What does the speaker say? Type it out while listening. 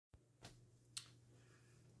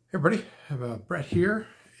Hey everybody, I have Brett here,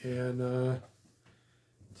 and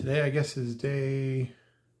today I guess is day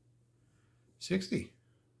 60. Is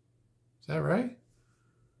that right?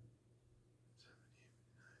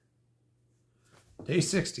 Day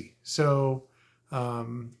 60. So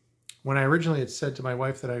when I originally had said to my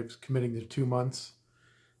wife that I was committing to 2 months,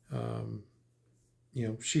 um,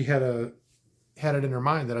 she had it in her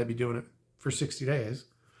mind that I'd be doing it for 60 days.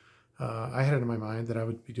 I had it in my mind that I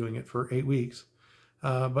would be doing it for 8 weeks.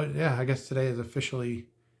 But yeah, I guess today is officially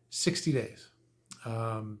 60 days.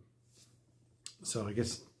 So I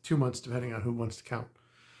guess 2 months, depending on who wants to count.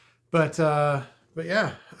 But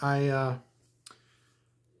yeah, I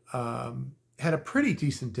had a pretty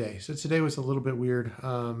decent day. So today was a little bit weird.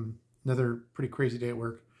 Another pretty crazy day at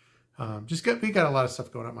work. We got a lot of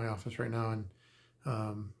stuff going on at my office right now, and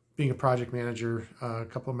being a project manager, a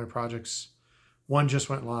couple of my projects, one just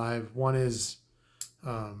went live. One is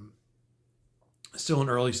still in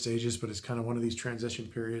early stages, but it's kind of one of these transition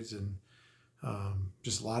periods, and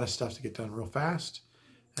just a lot of stuff to get done real fast.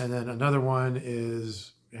 And then another one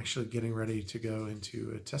is actually getting ready to go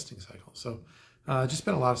into a testing cycle. So just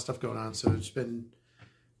been a lot of stuff going on. So it's been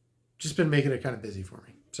making it kind of busy for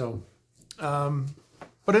me. So,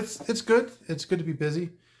 but it's good. It's good to be busy.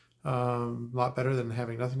 A lot better than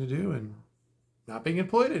having nothing to do and not being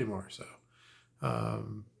employed anymore. So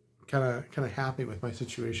kind of happy with my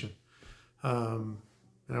situation. And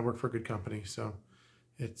I work for a good company, so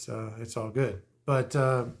it's all good. But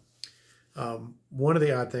one of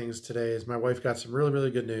the odd things today is my wife got some really, really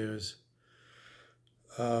good news.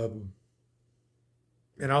 And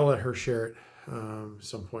I'll let her share it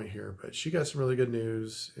some point here. But she got some really good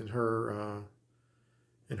news in her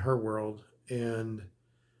world. And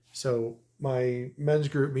so my men's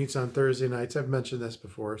group meets on Thursday nights. I've mentioned this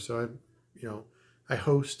before. So I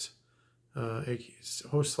host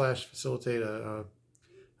facilitate a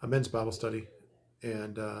men's Bible study,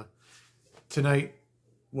 and tonight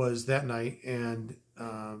was that night, and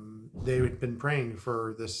they had been praying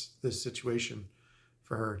for this situation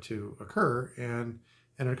for her to occur, and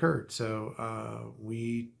it occurred. So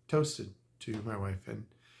we toasted to my wife, and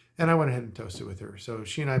I went ahead and toasted with her. So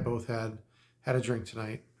she and I both had a drink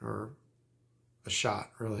tonight, or a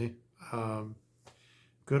shot, really.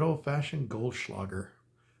 Good old-fashioned Goldschlager.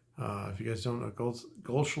 If you guys don't know what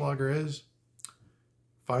Goldschlager is,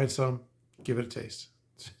 find some, give it a taste.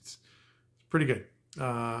 It's pretty good.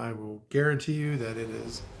 I will guarantee you that it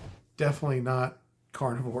is definitely not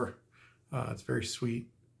carnivore. It's very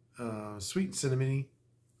sweet, sweet and cinnamony,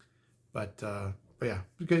 but yeah,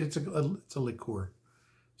 it's a liqueur.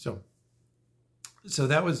 So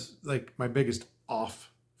that was like my biggest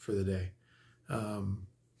off for the day.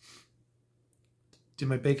 Did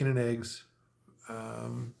my bacon and eggs.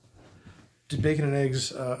 Did bacon and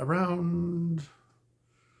eggs around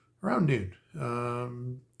noon.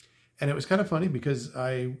 And it was kind of funny because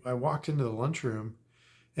I walked into the lunchroom,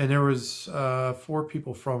 and there was 4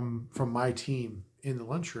 people from my team in the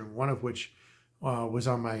lunchroom, one of which was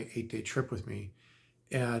on my 8-day trip with me.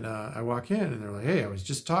 And I walk in, and they're like, "Hey, I was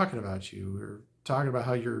just talking about you. We were talking about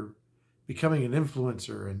how you're becoming an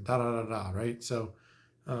influencer and da-da-da-da," right? So,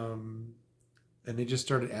 and they just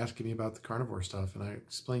started asking me about the carnivore stuff, and I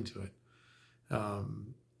explained to it.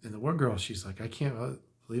 And the one girl, she's like, "I can't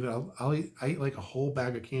believe it. I eat like a whole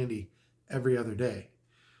bag of candy every other day."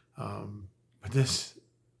 But this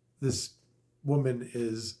woman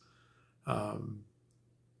is,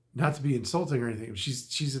 not to be insulting or anything,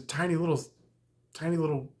 she's a tiny little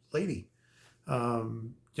lady,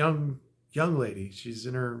 young lady. She's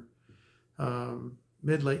in her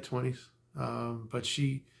mid-late 20s, but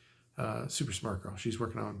she super smart girl. She's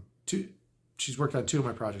worked on 2 of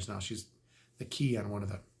my projects now. She's the key on one of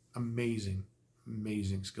them. Amazing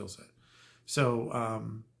skill set. So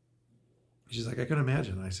she's like, "I can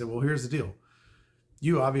imagine." I said, "Well, here's the deal.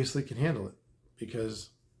 You obviously can handle it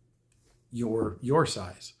because you're your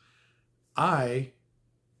size. I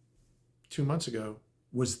 2 months ago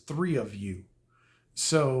was 3 of you.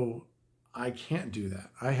 So I can't do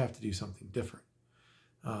that. I have to do something different."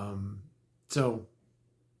 So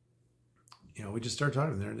we just started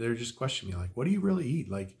talking. They're just questioning me, like, "What do you really eat?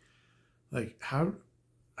 Like how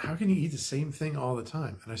can you eat the same thing all the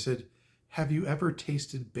time?" And I said, "Have you ever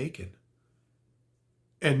tasted bacon?"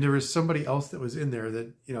 And there was somebody else that was in there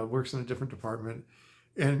that works in a different department,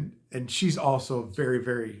 and she's also a very,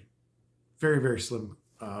 very, very, very slim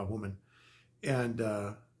woman. And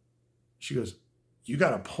she goes, "You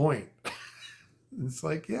got a point." It's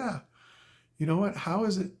like, yeah, you know what? How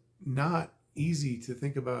is it not easy to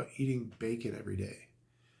think about eating bacon every day?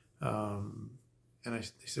 And they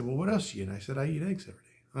said, "Well, what else do you eat?" And I said, "I eat eggs every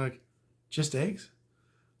day." I'm like, "Just eggs?"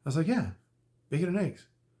 I was like, yeah, bacon and eggs.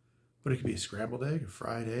 But it could be a scrambled egg, a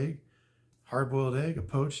fried egg, hard-boiled egg, a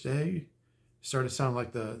poached egg. Started to sound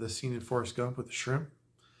like the scene in Forrest Gump with the shrimp.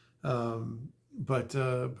 But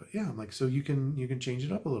yeah, I'm like, so you can change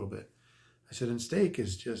it up a little bit. I said, and steak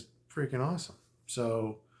is just freaking awesome.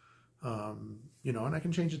 So, you know, and I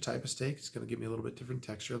can change the type of steak. It's going to give me a little bit different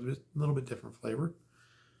texture, a little bit different flavor.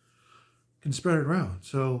 Can spread it around.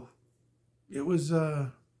 So it was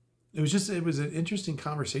an interesting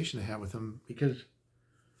conversation to have with him, because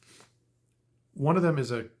one of them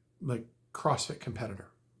is a like CrossFit competitor,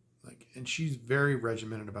 like, and she's very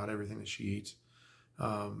regimented about everything that she eats.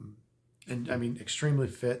 And I mean, extremely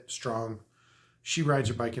fit, strong. She rides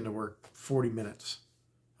her bike into work 40 minutes,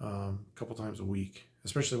 a couple times a week,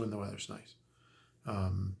 especially when the weather's nice.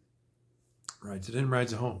 Rides it in,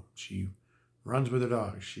 rides it home. She runs with her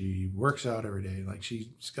dog. She works out every day. Like, she's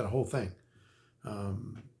got a whole thing.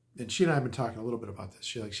 And she and I have been talking a little bit about this.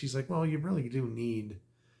 She's like, well, you really do need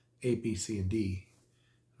A, B, C, and D.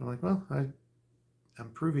 I'm like, well, I'm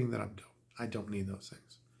proving that I don't need those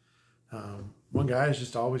things. One guy has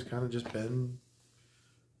just always kind of just been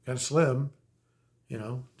kind of slim, you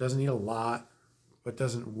know, doesn't eat a lot, but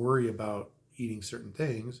doesn't worry about eating certain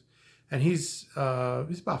things. And he's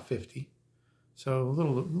about 50, so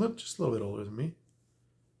just a little bit older than me.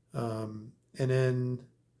 And then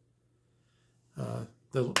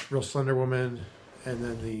the real slender woman, and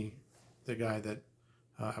then the guy that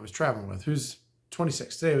I was traveling with, who's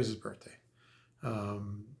 26. Today was his birthday.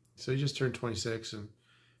 So he just turned 26, and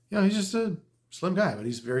you know, he's just a slim guy, but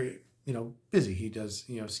he's very, you know, busy. He does,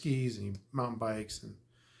 you know, skis and mountain bikes and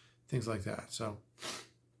things like that. So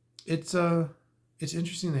it's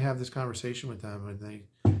interesting to have this conversation with them, and they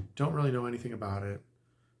don't really know anything about it.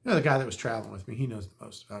 You know, the guy that was traveling with me, he knows the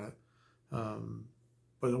most about it.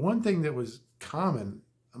 But the one thing that was common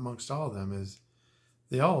amongst all of them is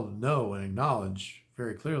they all know and acknowledge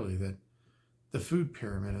very clearly that the food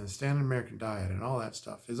pyramid and the standard American diet and all that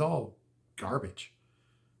stuff is all garbage.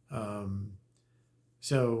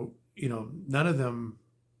 So, you know, none of them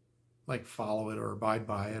like follow it or abide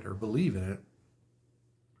by it or believe in it.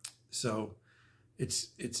 So it's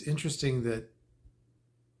interesting that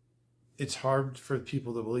it's hard for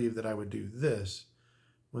people to believe that I would do this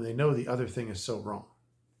when they know the other thing is so wrong.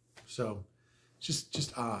 So it's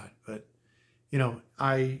just odd. But, you know,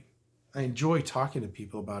 I enjoy talking to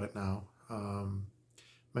people about it now.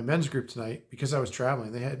 My men's group tonight, because I was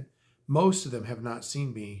traveling, most of them have not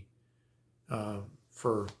seen me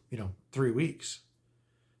for, you know, 3 weeks.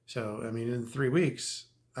 So, I mean, in 3 weeks,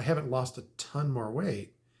 I haven't lost a ton more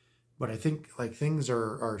weight, but I think like things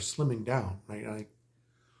are slimming down, right?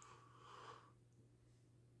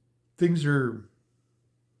 Things are,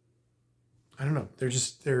 I don't know,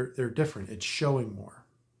 they're different. It's showing more.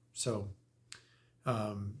 So,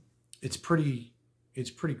 it's pretty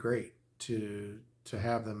great to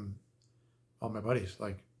have them, all my buddies,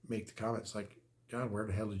 like, make the comments like, God, where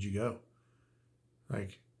the hell did you go?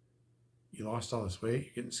 Like, you lost all this weight,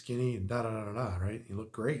 you're getting skinny, and da-da-da-da-da, right? You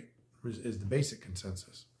look great, is the basic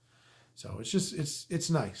consensus. So it's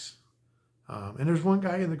nice. And there's one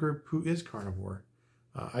guy in the group who is carnivore.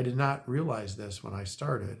 I did not realize this when I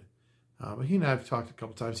started, but he and I have talked a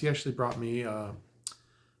couple times. He actually brought me a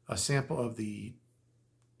sample of the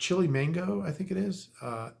chili mango, I think it is,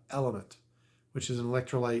 Element, which is an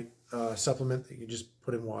electrolyte supplement that you just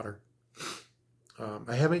put in water.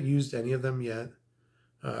 I haven't used any of them yet.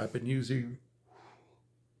 I've been using,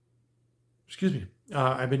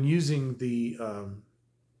 I've been using the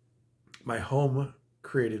my home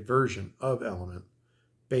created version of Element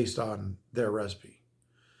based on their recipe.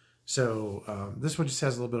 So this one just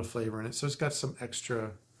has a little bit of flavor in it. So it's got some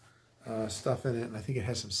extra stuff in it, and I think it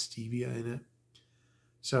has some stevia in it.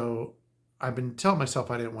 So I've been telling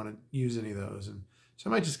myself I didn't want to use any of those, and so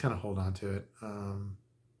I might just kind of hold on to it.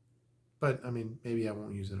 But I mean, maybe I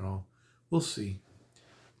won't use it at all. We'll see.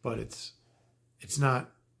 But it's not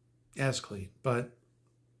as clean, but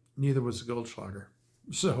neither was the Goldschlager.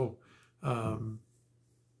 So I'm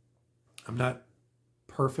not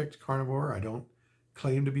perfect carnivore. I don't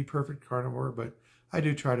claim to be perfect carnivore, but I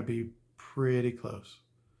do try to be pretty close.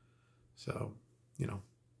 So, you know,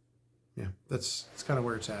 yeah, that's kind of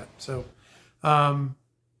where it's at. So,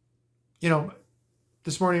 you know,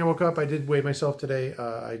 this morning I woke up, I did weigh myself today.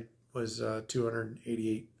 I was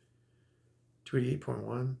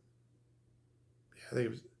 288.1. Yeah, I think it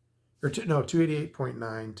was, or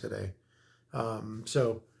 288.9 today.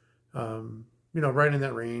 So, you know, right in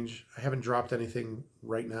that range. I haven't dropped anything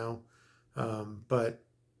right now, but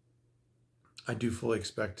I do fully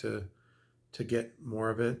expect to get more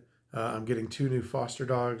of it. I'm getting 2 new foster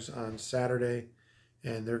dogs on Saturday,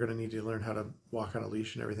 and they're going to need to learn how to walk on a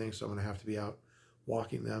leash and everything. So I'm going to have to be out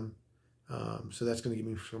walking them. So that's going to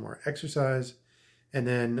give me some more exercise. And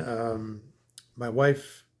then my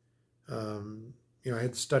wife, I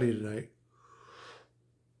had study tonight.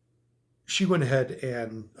 She went ahead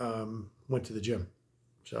and went to the gym.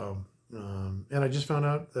 So, and I just found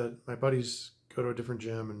out that my buddies go to a different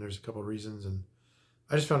gym, and there's a couple of reasons, and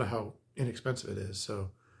I just found out how inexpensive it is. So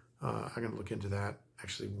I'm going to look into that.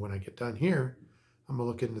 Actually, when I get done here, I'm going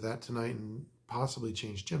to look into that tonight and possibly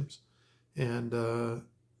change gyms. And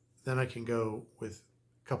then I can go with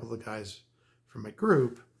a couple of the guys from my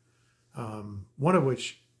group, one of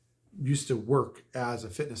which used to work as a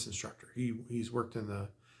fitness instructor. He's worked in the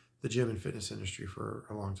gym and fitness industry for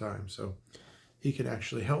a long time. So he could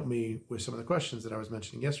actually help me with some of the questions that I was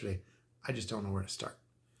mentioning yesterday. I just don't know where to start.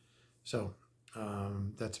 So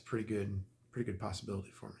that's a pretty good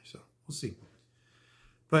possibility for me. So we'll see.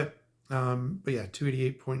 But yeah,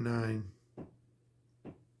 288.9.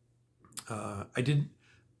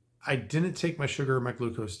 I didn't take my sugar or my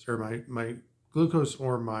glucose, or my glucose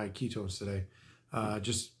or my ketones today.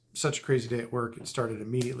 Just such a crazy day at work. It started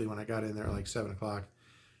immediately when I got in there at like 7 o'clock.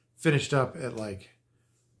 Finished up at like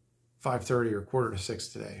 5:30 or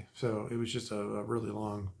 5:45 today. So it was just a really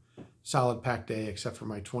long, solid packed day, except for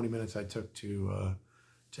my 20 minutes I took to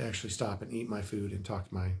actually stop and eat my food and talk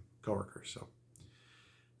to my coworkers. So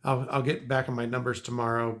I'll get back on my numbers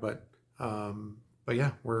tomorrow, but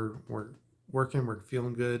yeah, we're working, we're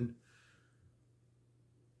feeling good.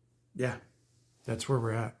 Yeah, that's where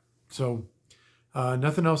we're at. So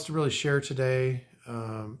nothing else to really share today.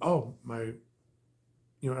 I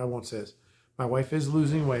won't say this. My wife is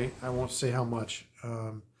losing weight. I won't say how much.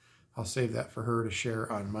 I'll save that for her to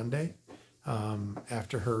share on Monday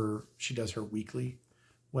after she does her weekly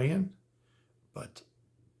weigh-in. But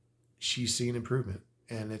she's seeing improvement,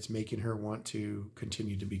 and it's making her want to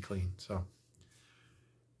continue to be clean. So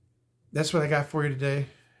that's what I got for you today.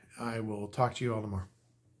 I will talk to you all tomorrow.